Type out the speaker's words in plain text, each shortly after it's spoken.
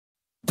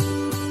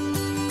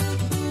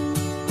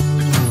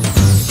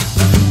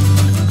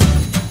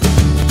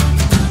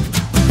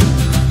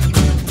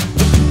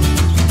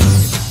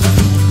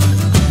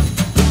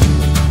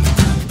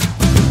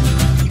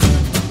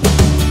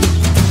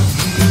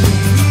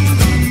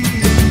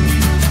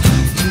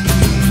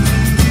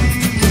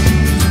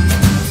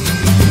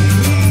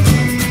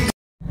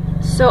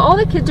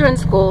the kids are in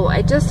school.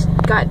 I just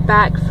got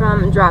back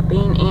from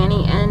dropping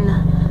Annie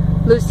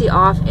and Lucy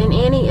off, and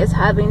Annie is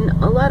having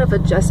a lot of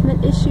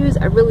adjustment issues.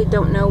 I really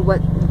don't know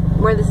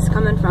where this is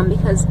coming from,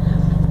 because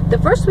the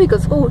first week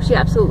of school she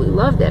absolutely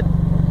loved it,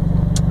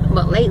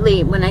 but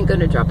lately when I go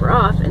to drop her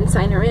off and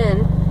sign her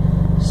in,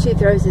 she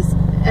throws this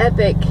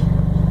epic,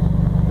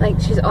 like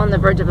she's on the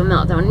verge of a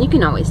meltdown. And you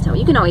can always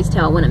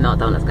tell when a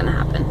meltdown is going to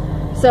happen.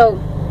 So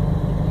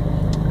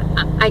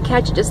I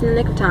catch it just in the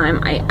nick of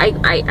time.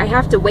 I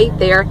have to wait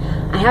there.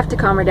 I have to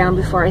calm her down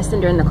before I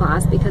send her in the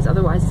class, because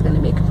otherwise it's going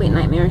to be a complete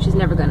nightmare and she's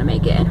never going to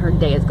make it, and her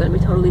day is going to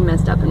be totally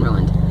messed up and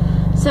ruined.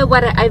 So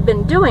what I've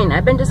been doing,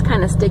 I've been just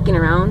kind of sticking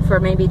around for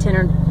maybe 10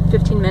 or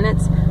 15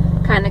 minutes,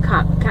 kind of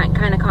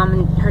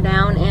calming her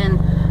down. And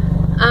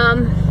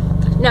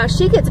now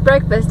she gets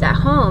breakfast at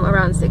home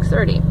around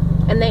 6:30,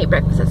 and they eat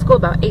breakfast at school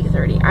about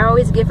 8:30. I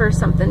always give her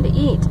something to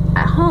eat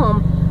at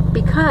home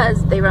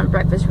because they run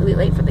breakfast really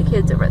late for the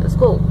kids over at the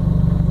school.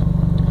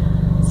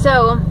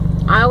 So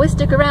I always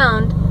stick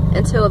around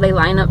until they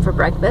line up for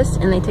breakfast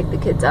and they take the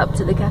kids up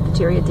to the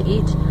cafeteria to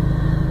eat.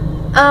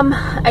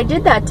 I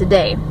did that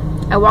today.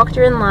 I walked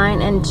her in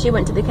line and she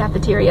went to the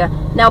cafeteria.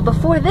 Now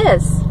before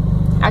this,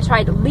 I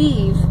tried to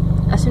leave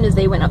as soon as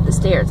they went up the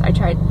stairs.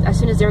 As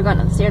soon as they were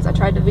going up the stairs, I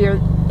tried to veer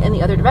in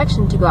the other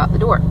direction to go out the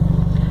door.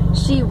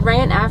 She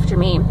ran after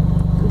me.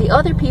 The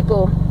other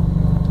people,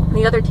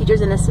 the other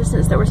teachers and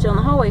assistants that were still in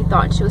the hallway,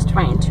 thought she was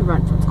trying to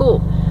run from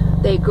school.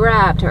 They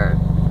grabbed her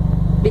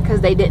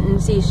because they didn't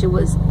see she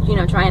was, you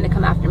know, trying to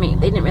come after me.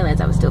 They didn't realize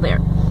I was still there.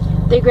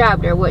 They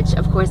grabbed her, which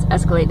of course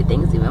escalated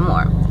things even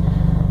more.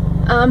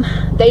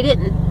 They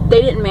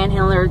didn't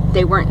manhandle her.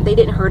 They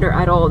didn't hurt her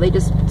at all. They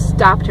just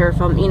stopped her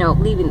from, you know,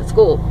 leaving the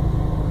school.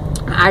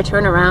 I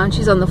turn around,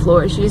 she's on the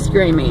floor, she's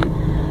screaming.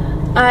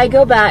 I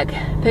go back,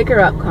 pick her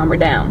up, calm her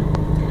down.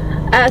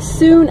 As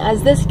soon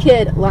as this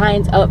kid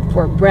lines up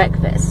for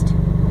breakfast,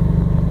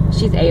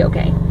 she's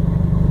A-okay.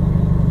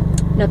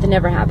 Nothing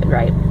ever happened,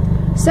 right?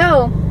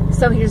 So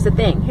here's the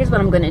thing. Here's what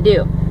I'm going to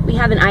do. We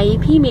have an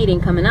IEP meeting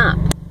coming up.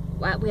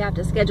 We have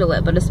to schedule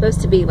it, but it's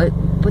supposed to be like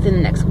within the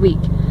next week.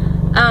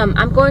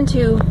 I'm going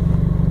to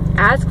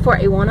ask for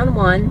a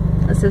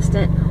one-on-one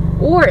assistant,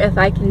 or if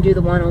I can do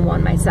the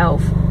one-on-one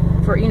myself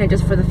for, you know,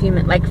 just for the few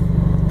minutes, like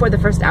for the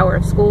first hour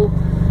of school.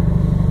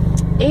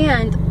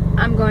 And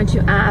I'm going to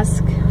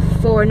ask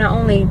for not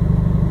only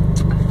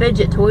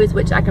fidget toys,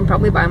 which I can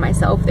probably buy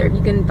myself. There,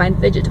 you can find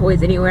fidget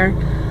toys anywhere.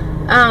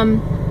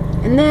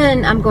 And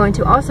then I'm going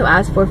to also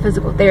ask for a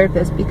physical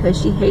therapist, because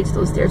she hates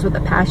those stairs with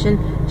a passion.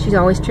 She's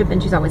always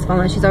tripping, she's always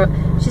falling. She's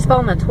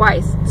fallen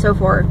twice so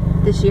far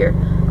this year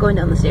going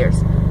down the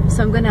stairs.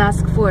 So I'm going to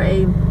ask for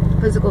a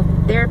physical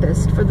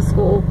therapist for the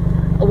school,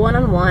 a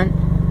one-on-one,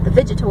 the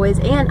fidget toys,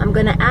 and I'm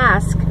going to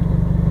ask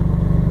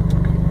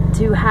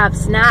to have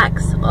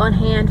snacks on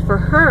hand for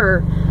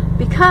her,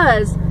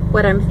 because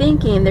what I'm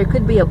thinking, there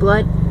could be a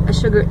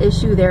sugar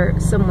issue there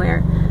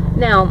somewhere.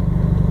 Now,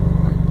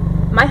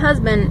 my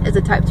husband is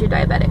a type 2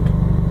 diabetic,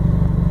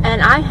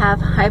 and I have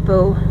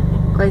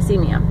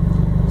hypoglycemia.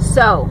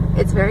 So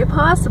it's very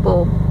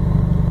possible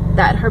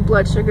that her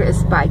blood sugar is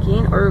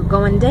spiking or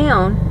going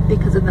down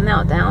because of the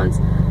meltdowns,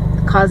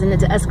 causing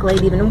it to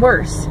escalate even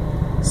worse.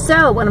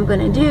 So what I'm going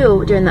to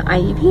do during the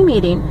IEP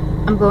meeting,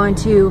 I'm going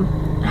to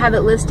have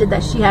it listed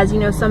that she has, you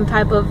know, some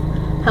type of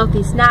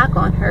healthy snack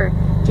on her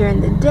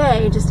during the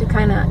day, just to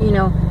kind of, you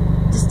know,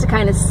 just to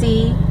kind of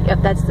see if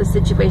that's the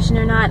situation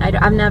or not.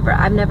 I've never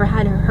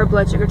had her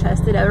blood sugar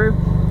tested ever,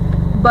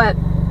 but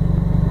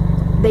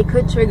they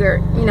could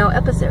trigger, you know,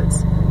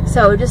 episodes.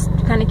 So just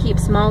kind of keep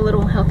small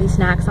little healthy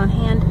snacks on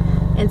hand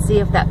and see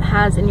if that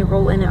has any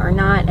role in it or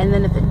not. And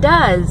then if it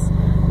does,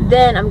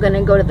 then I'm going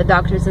to go to the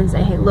doctors and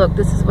say, hey, look,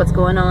 this is what's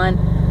going on,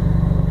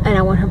 and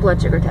I want her blood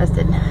sugar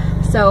tested.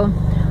 So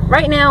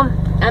right now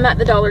I'm at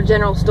the Dollar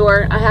General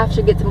store. I have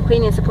to get some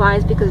cleaning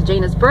supplies because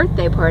Jana's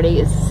birthday party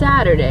is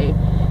Saturday,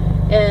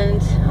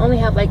 and only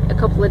have like a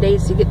couple of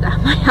days to get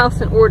my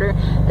house in order.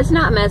 It's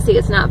not messy,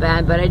 it's not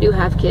bad, but I do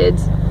have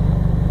kids,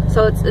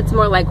 so it's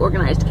more like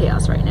organized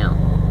chaos right now.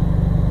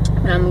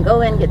 And I'm gonna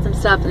go in, get some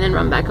stuff, and then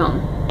run back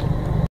home.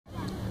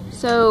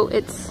 So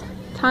it's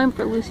time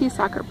for Lucy's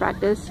soccer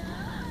practice.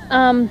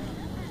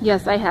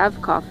 Yes, I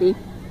have coffee.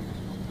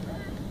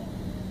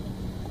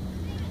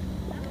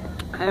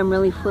 I'm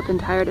really flipping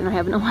tired, and I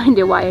have no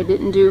idea why I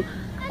didn't do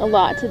a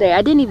lot today.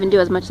 I didn't even do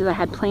as much as I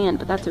had planned,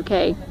 but that's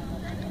okay.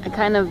 I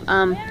kind of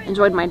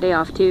enjoyed my day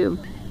off too.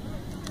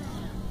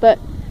 But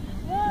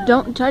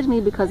don't judge me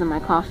because of my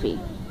coffee,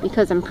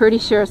 because I'm pretty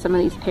sure some of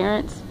these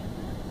parents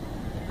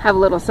have a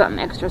little something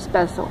extra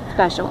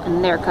special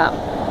in their cup,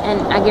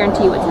 and I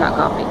guarantee you it's not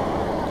coffee.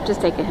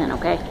 Just take a hint,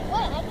 okay?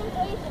 What? I can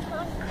tell you to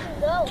come.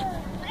 Go.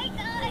 Hey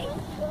guys.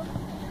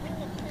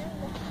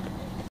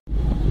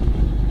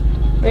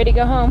 Ready to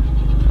go home?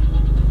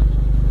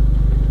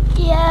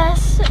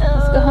 Yes.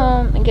 Let's go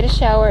home and get a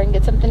shower and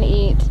get something to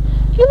eat.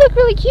 You look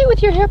really cute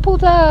with your hair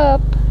pulled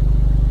up.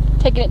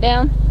 Taking it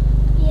down?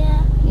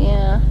 Yeah.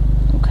 Yeah.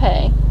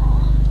 Okay.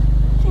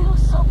 It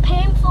feels so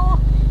painful,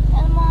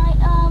 and my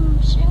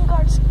shin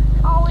guards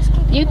always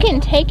keep. You can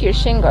take your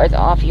shin guards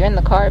off. You're in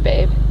the car,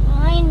 babe.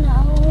 I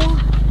know.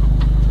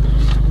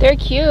 They're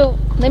cute.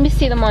 Let me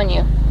see them on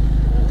you.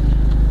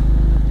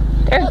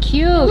 They're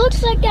cute.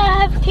 Looks like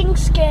I have pink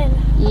skin.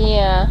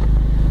 Yeah.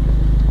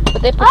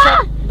 But they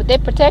protect. But they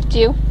protect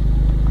you.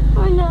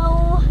 I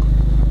know.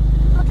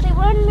 But they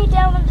run me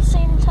down at the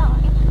same time.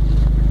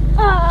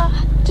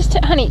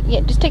 Honey,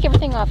 yeah, just take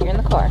everything off. You're in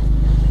the car.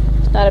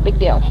 It's not a big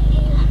deal.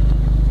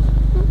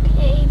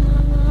 Okay,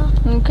 Mama.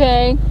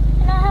 Okay.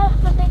 Can I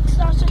have a big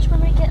sausage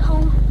when I get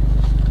home?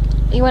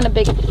 You want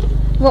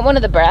one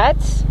of the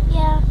brats?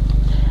 Yeah.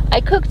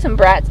 I cooked some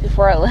brats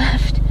before I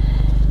left,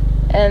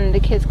 and the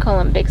kids call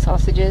them big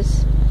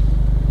sausages.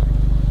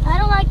 I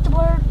don't like the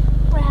word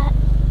brat.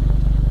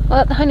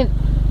 Well, honey,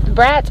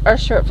 brats are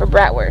short for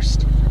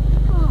bratwurst.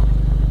 Oh.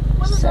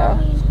 What does that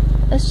mean?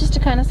 It's just a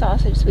kind of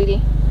sausage,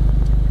 sweetie.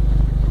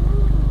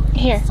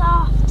 Here.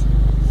 Soft.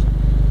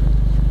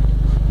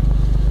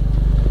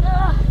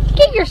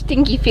 Get your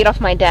stinky feet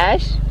off my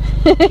dash.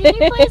 Can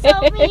you please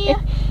help me?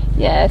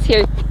 Yes,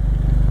 here.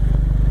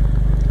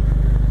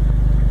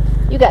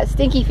 You got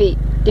stinky feet,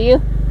 do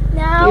you?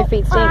 No. Your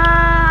feet stink.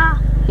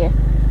 Here.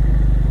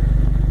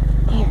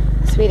 Here,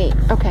 sweetie.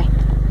 Okay.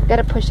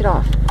 Gotta push it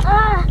off.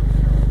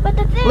 But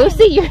the thing.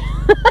 Lucy,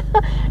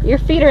 your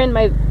feet are in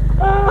my...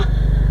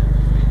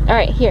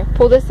 Alright, here.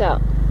 Pull this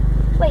out.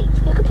 Wait,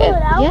 you can pull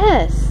it out?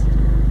 Yes.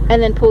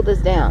 And then pull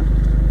this down.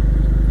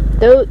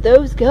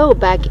 Those go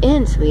back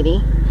in,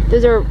 sweetie.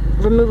 Those are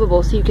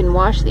removable so you can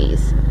wash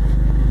these.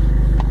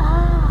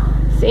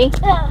 See?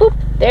 Boop.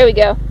 There we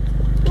go.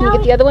 Can you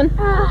get the other one?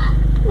 I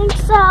think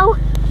so.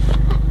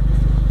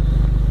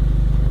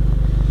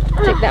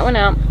 Take that one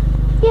out.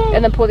 Yay.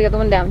 And then pull the other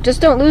one down. Just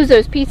don't lose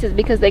those pieces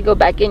because they go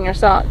back in your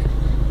sock.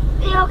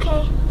 Yeah,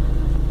 okay.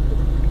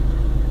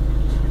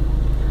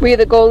 Were you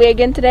the goalie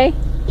again today?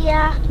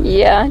 Yeah.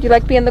 Yeah. Do you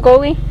like being the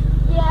goalie?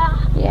 Yeah.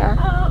 Yeah.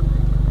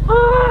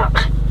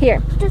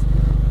 Here.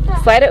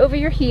 Slide it over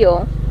your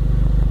heel.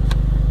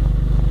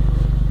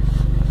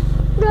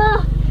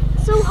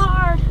 So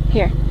hard.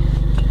 Here.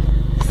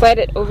 Slide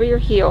it over your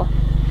heel.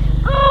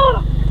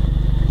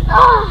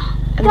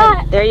 And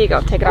then, there you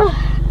go. Take it off.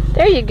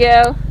 There you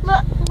go.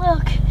 Look.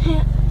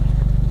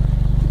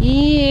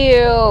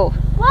 Ew.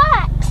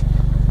 What?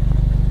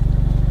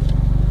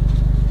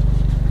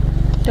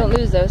 Don't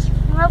lose those.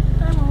 Nope,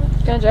 I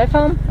won't. Gonna drive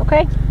home?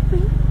 Okay.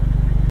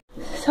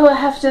 So I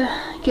have to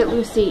get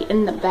Lucy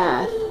in the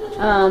bath.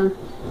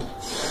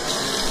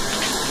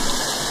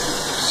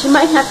 She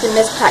might have to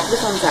miss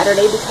practice on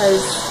Saturday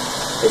because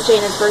it's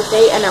Jana's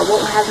birthday and I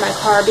won't have my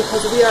car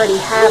because we already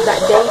have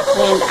that day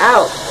planned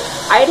out.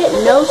 I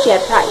didn't know she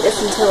had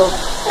practice on Saturday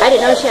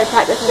until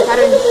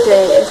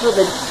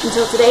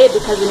today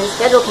because the new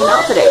schedule came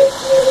out today.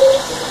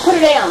 Put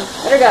her down.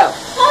 Let her go.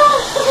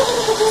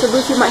 So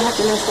Lucy might have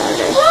to miss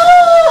Saturday.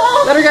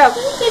 Let her go.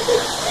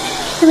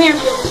 Come here.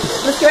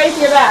 Let's get ready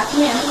for your bath.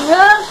 Come here.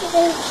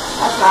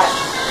 That's hot.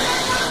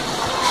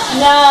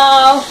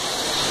 No.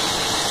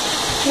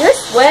 You're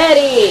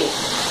sweaty.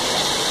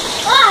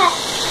 What?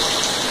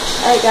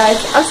 Alright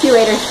guys, I'll see you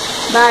later.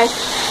 Bye.